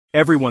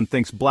Everyone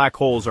thinks black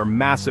holes are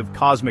massive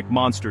cosmic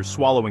monsters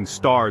swallowing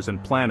stars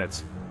and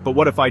planets. But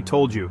what if I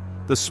told you,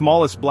 the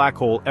smallest black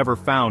hole ever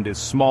found is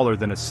smaller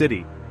than a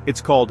city?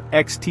 It's called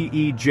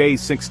XTE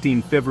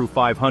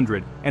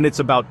J1650-500, and it's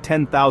about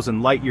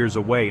 10,000 light-years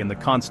away in the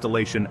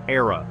constellation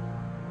Era.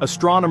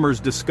 Astronomers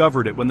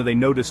discovered it when they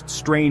noticed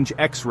strange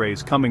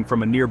X-rays coming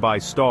from a nearby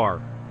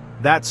star.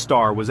 That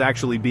star was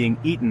actually being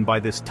eaten by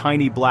this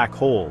tiny black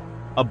hole,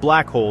 a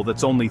black hole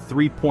that's only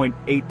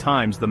 3.8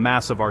 times the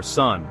mass of our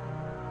Sun.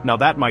 Now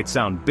that might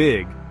sound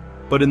big,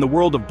 but in the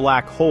world of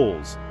black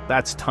holes,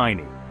 that's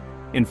tiny.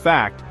 In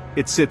fact,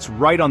 it sits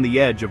right on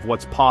the edge of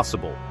what's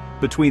possible,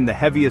 between the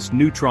heaviest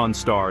neutron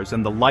stars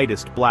and the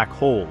lightest black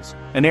holes,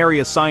 an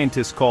area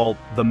scientists call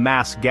the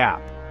mass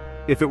gap.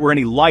 If it were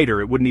any lighter,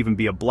 it wouldn't even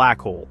be a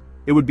black hole.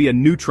 It would be a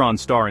neutron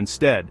star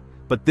instead,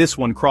 but this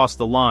one crossed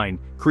the line,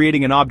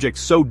 creating an object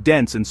so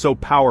dense and so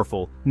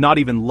powerful, not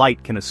even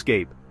light can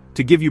escape.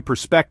 To give you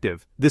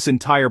perspective, this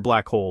entire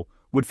black hole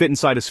would fit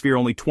inside a sphere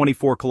only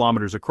 24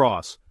 kilometers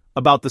across,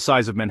 about the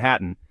size of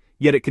Manhattan,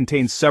 yet it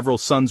contains several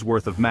suns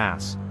worth of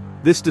mass.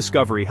 This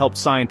discovery helped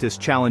scientists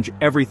challenge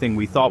everything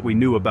we thought we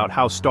knew about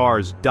how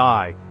stars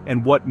die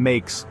and what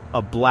makes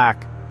a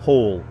black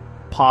hole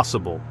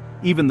possible.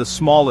 Even the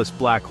smallest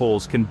black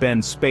holes can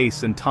bend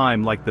space and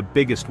time like the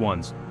biggest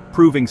ones,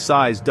 proving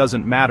size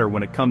doesn't matter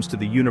when it comes to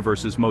the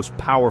universe's most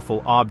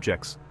powerful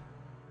objects.